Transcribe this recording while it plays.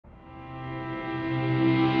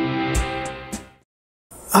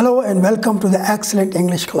Hello and welcome to the Excellent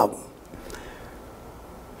English Club.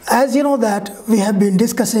 As you know that we have been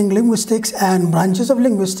discussing linguistics and branches of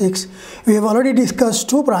linguistics. We have already discussed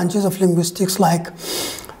two branches of linguistics like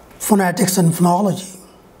phonetics and phonology.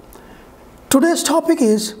 Today's topic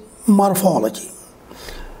is morphology.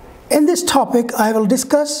 In this topic, I will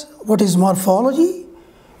discuss what is morphology,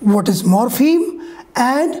 what is morpheme,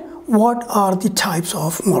 and what are the types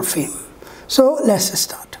of morpheme. So let's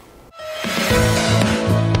start.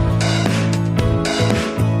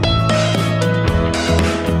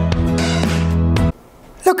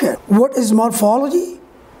 Look here, what is morphology,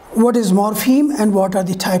 what is morpheme, and what are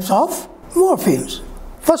the types of morphemes?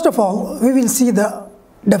 First of all, we will see the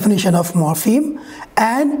definition of morpheme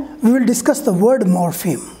and we will discuss the word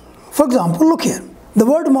morpheme. For example, look here, the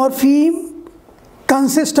word morpheme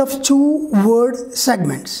consists of two word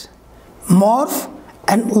segments, morph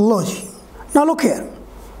and logy. Now look here,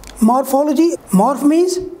 morphology, morph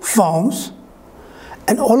means forms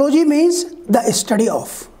and ology means the study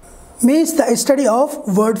of. Means the study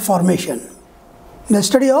of word formation. The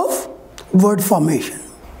study of word formation.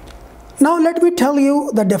 Now let me tell you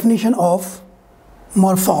the definition of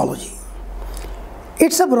morphology.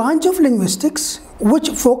 It's a branch of linguistics which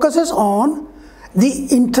focuses on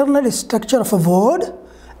the internal structure of a word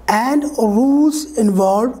and rules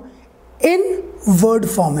involved in word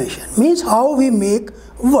formation. Means how we make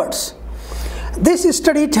words. This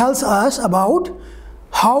study tells us about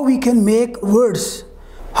how we can make words.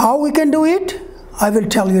 How we can do it, I will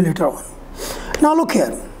tell you later on. Now look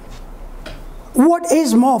here. What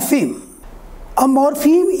is morpheme? A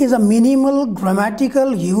morpheme is a minimal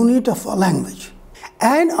grammatical unit of a language.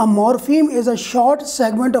 And a morpheme is a short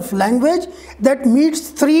segment of language that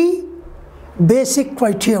meets three basic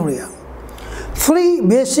criteria. Three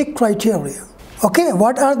basic criteria. Okay,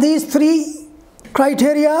 what are these three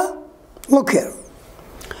criteria? Look here.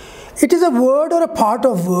 It is a word or a part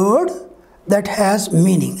of word that has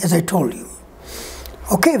meaning, as I told you.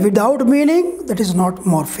 Okay, without meaning, that is not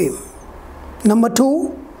morpheme. Number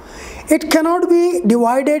two, it cannot be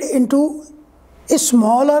divided into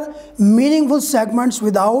smaller meaningful segments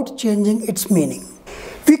without changing its meaning.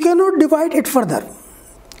 We cannot divide it further.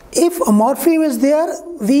 If a morpheme is there,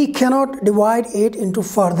 we cannot divide it into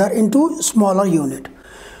smaller unit.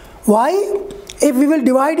 Why? If we will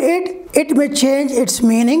divide it, it may change its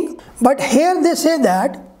meaning. But here they say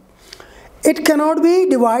that it cannot be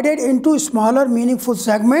divided into smaller meaningful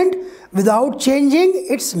segment without changing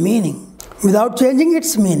its meaning. Without changing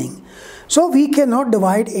its meaning. So we cannot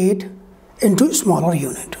divide it into smaller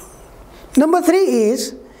unit. Number three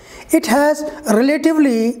is it has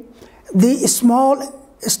relatively the small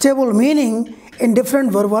stable meaning in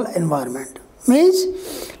different verbal environment.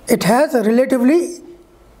 Means it has a relatively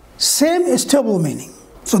same stable meaning.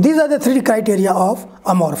 So these are the three criteria of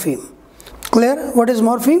a morpheme. Clear? What is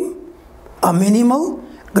morpheme? A minimal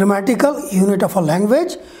grammatical unit of a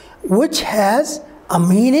language which has a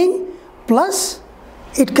meaning plus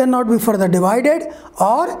it cannot be further divided,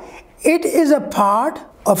 or it is a part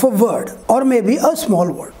of a word or maybe a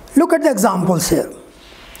small word. Look at the examples here.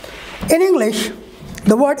 In English,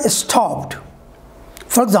 the word stopped,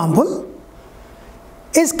 for example,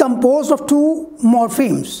 is composed of two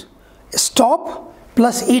morphemes, stop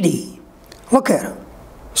plus ed. Look here,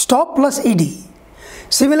 stop plus ed.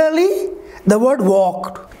 Similarly, the word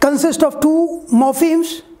walked consists of two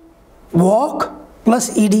morphemes, walk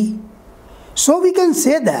plus ed. So we can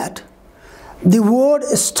say that the word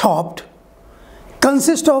stopped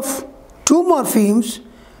consists of two morphemes,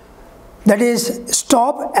 that is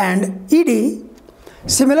stop and ed.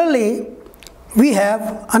 Similarly, we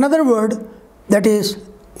have another word that is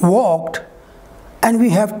walked and we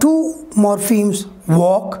have two morphemes,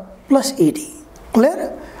 walk plus ed.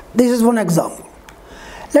 Clear? This is one example.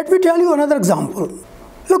 Let me tell you another example.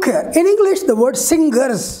 Look here, in English the word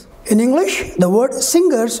singers. In English the word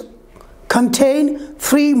singers contain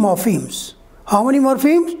three morphemes. How many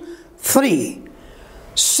morphemes? Three.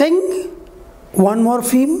 Sing, one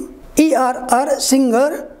morpheme, err,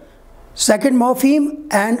 singer, second morpheme,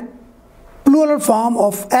 and plural form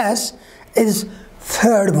of s is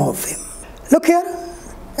third morpheme. Look here,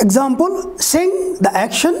 example, sing, the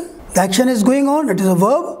action is going on, it is a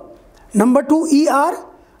verb. Number two, er,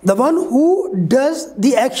 the one who does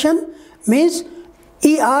the action, means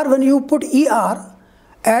er, when you put er,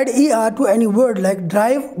 add er to any word like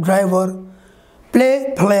drive, driver,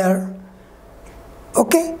 play, player.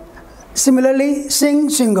 Okay? Similarly, sing,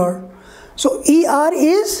 singer. So er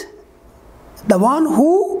is the one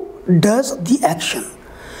who does the action.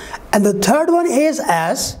 And the third one is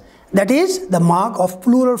as, that is the mark of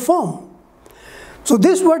plural form. So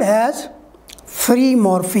this word has three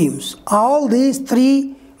morphemes. All these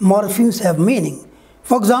three morphemes have meaning.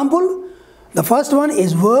 For example, the first one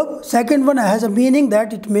is verb, second one has a meaning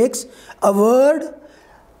that it makes a word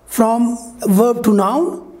from verb to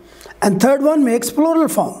noun, and third one makes plural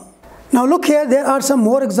form. Now look here, there are some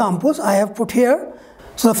more examples I have put here.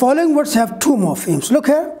 So the following words have two morphemes. Look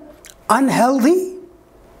here, unhealthy,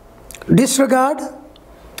 disregard,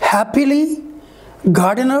 happily,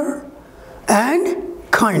 gardener, and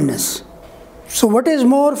kindness. So what is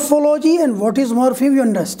morphology and what is morpheme, you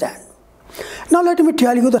understand. Now let me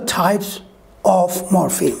tell you the types of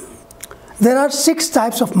morpheme. There are 6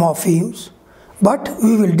 types of morphemes, but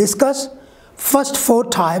we will discuss first 4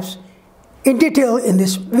 types in detail in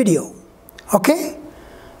this video. Okay?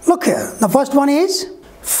 Look here, the first one is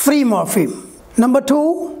free morpheme. Number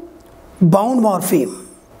 2, bound morpheme.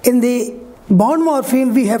 In the bound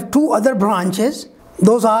morpheme, we have 2 other branches.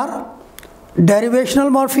 Those are derivational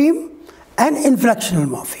morpheme and inflectional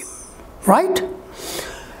morpheme, right?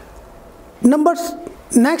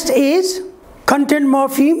 Next is content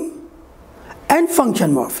morpheme and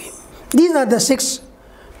function morpheme. These are the 6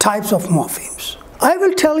 types of morphemes. I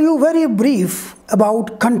will tell you very brief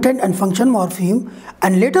about content and function morpheme,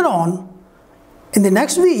 and later on in the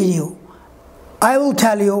next video I will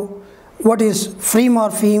tell you what is free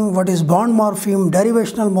morpheme, what is bound morpheme,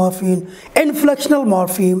 derivational morpheme, inflectional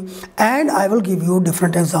morpheme, and I will give you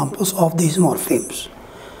different examples of these morphemes.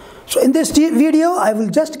 So in this video I will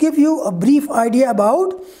just give you a brief idea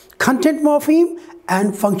about content morpheme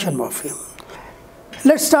and function morpheme.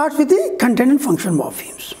 Let's start with the content and function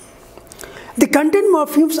morphemes. The content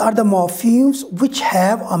morphemes are the morphemes which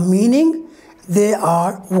have a meaning. They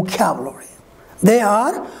are vocabulary. They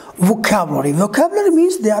are vocabulary. Vocabulary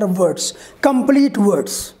means they are words, complete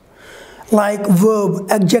words, like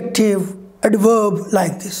verb, adjective, adverb,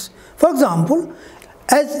 like this. For example,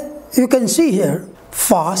 as you can see here,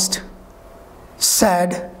 fast,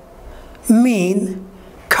 sad, mean,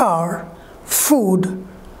 car, food,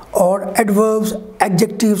 or adverbs,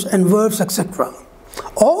 adjectives, and verbs, etc.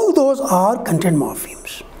 All those are content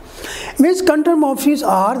morphemes. Means content morphemes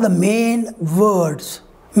are the main words,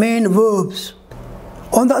 main verbs.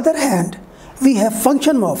 On the other hand, we have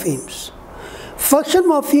function morphemes. Function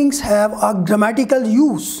morphemes have a grammatical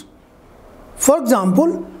use. For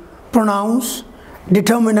example, pronouns,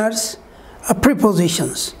 determiners,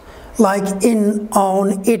 prepositions like in,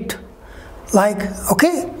 on, it, like,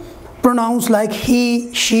 okay, pronouns like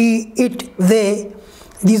he, she, it, they.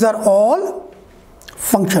 These are all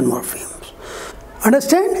function morphemes.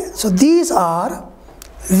 Understand? So these are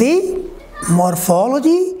the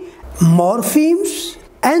morphology, morphemes,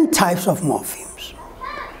 and types of morphemes.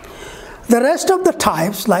 The rest of the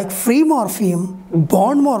types like free morpheme,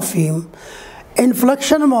 bound morpheme,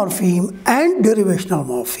 inflectional morpheme, and derivational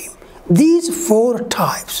morpheme. These 4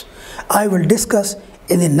 types I will discuss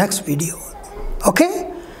in the next video.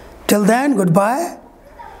 Okay? Till then, goodbye.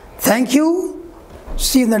 Thank you.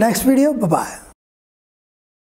 See you in the next video. Bye-bye.